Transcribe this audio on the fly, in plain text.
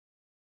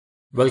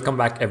Welcome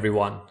back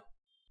everyone.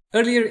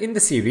 Earlier in the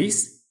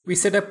series, we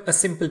set up a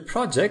simple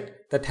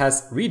project that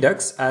has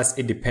Redux as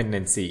a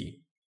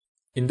dependency.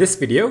 In this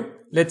video,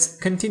 let's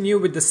continue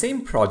with the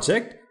same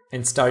project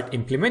and start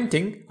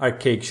implementing our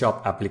cake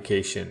shop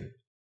application.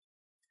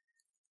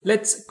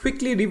 Let's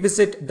quickly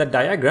revisit the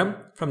diagram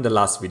from the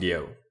last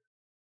video.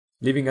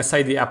 Leaving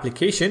aside the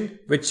application,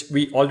 which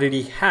we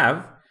already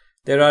have,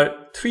 there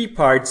are three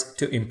parts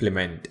to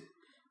implement: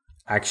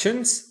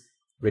 actions,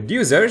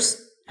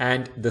 reducers,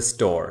 and the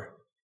store.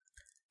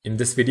 In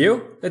this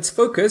video, let's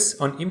focus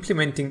on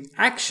implementing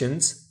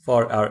actions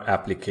for our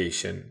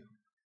application.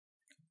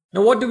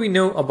 Now, what do we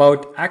know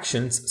about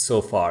actions so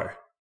far?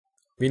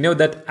 We know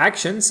that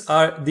actions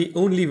are the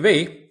only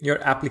way your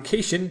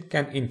application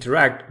can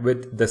interact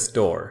with the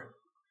store.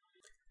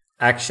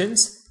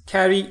 Actions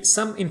carry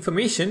some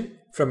information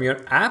from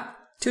your app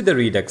to the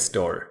Redux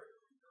store.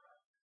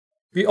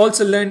 We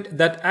also learned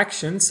that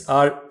actions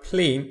are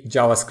plain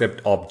JavaScript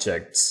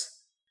objects.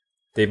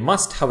 They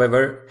must,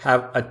 however,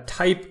 have a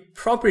type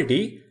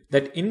property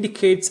that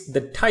indicates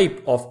the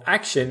type of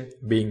action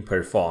being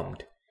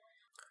performed.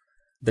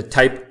 The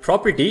type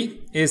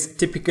property is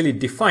typically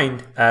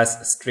defined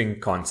as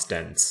string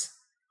constants.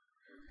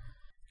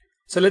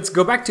 So let's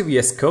go back to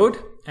VS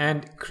Code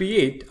and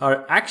create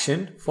our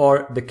action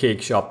for the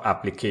cake shop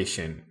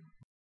application.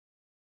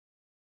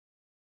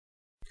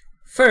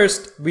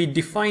 First, we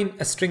define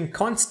a string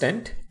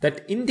constant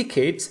that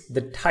indicates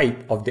the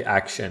type of the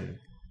action.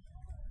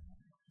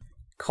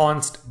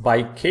 Const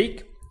by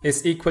cake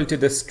is equal to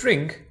the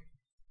string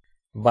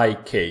by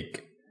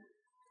cake.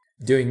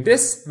 Doing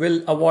this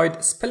will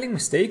avoid spelling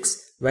mistakes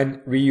when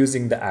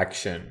reusing the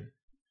action.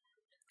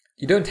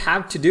 You don't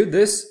have to do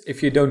this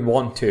if you don't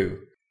want to,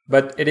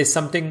 but it is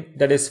something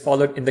that is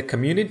followed in the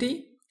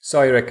community, so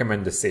I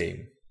recommend the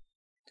same.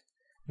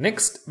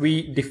 Next,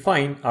 we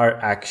define our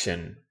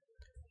action.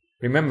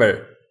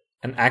 Remember,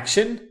 an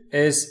action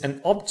is an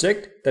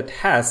object that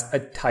has a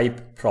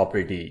type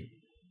property.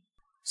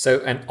 So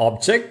an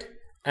object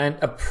and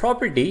a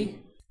property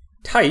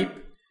type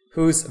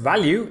whose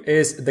value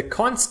is the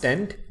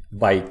constant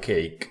by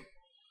cake.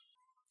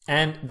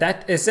 And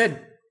that is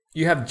it.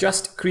 You have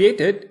just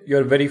created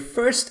your very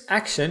first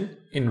action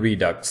in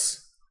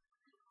Redux.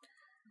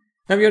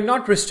 Now you're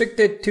not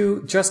restricted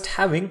to just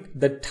having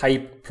the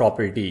type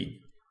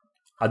property.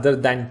 Other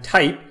than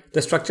type,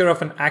 the structure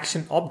of an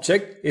action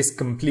object is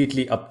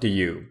completely up to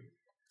you.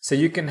 So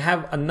you can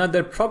have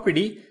another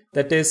property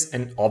that is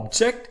an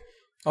object,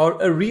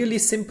 or a really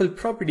simple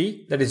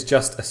property that is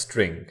just a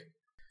string.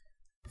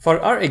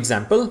 For our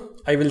example,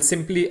 I will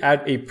simply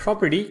add a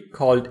property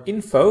called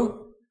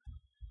info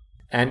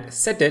and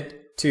set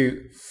it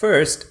to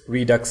first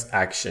Redux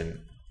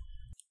action.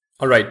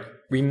 Alright,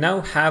 we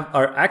now have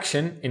our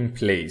action in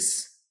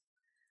place.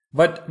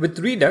 But with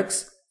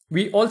Redux,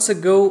 we also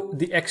go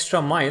the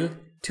extra mile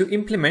to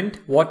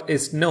implement what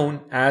is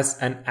known as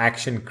an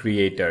action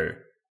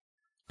creator.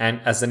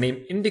 And as the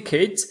name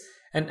indicates,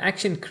 an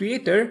action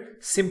creator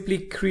simply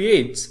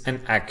creates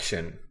an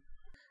action.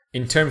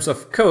 In terms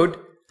of code,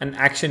 an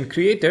action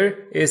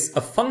creator is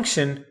a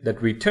function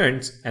that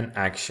returns an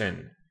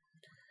action.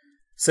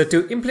 So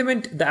to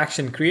implement the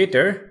action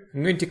creator,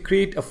 I'm going to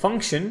create a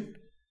function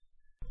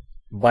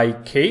by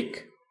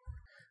cake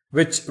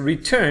which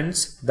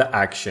returns the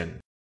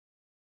action.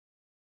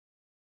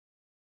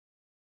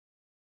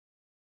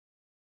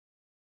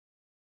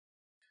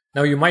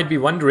 Now you might be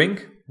wondering,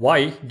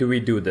 why do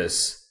we do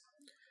this?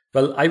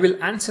 Well, I will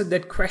answer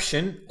that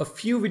question a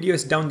few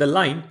videos down the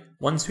line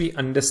once we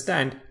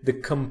understand the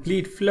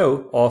complete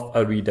flow of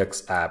a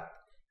Redux app.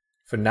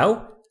 For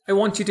now, I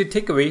want you to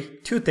take away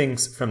two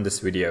things from this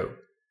video.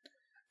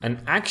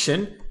 An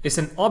action is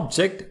an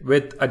object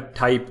with a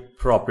type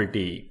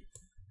property.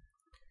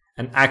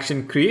 An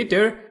action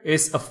creator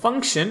is a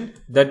function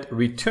that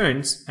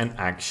returns an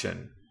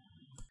action.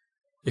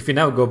 If we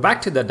now go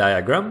back to the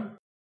diagram,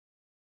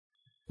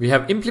 we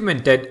have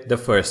implemented the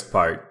first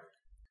part.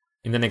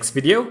 In the next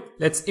video,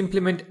 let's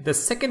implement the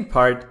second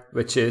part,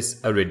 which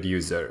is a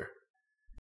reducer.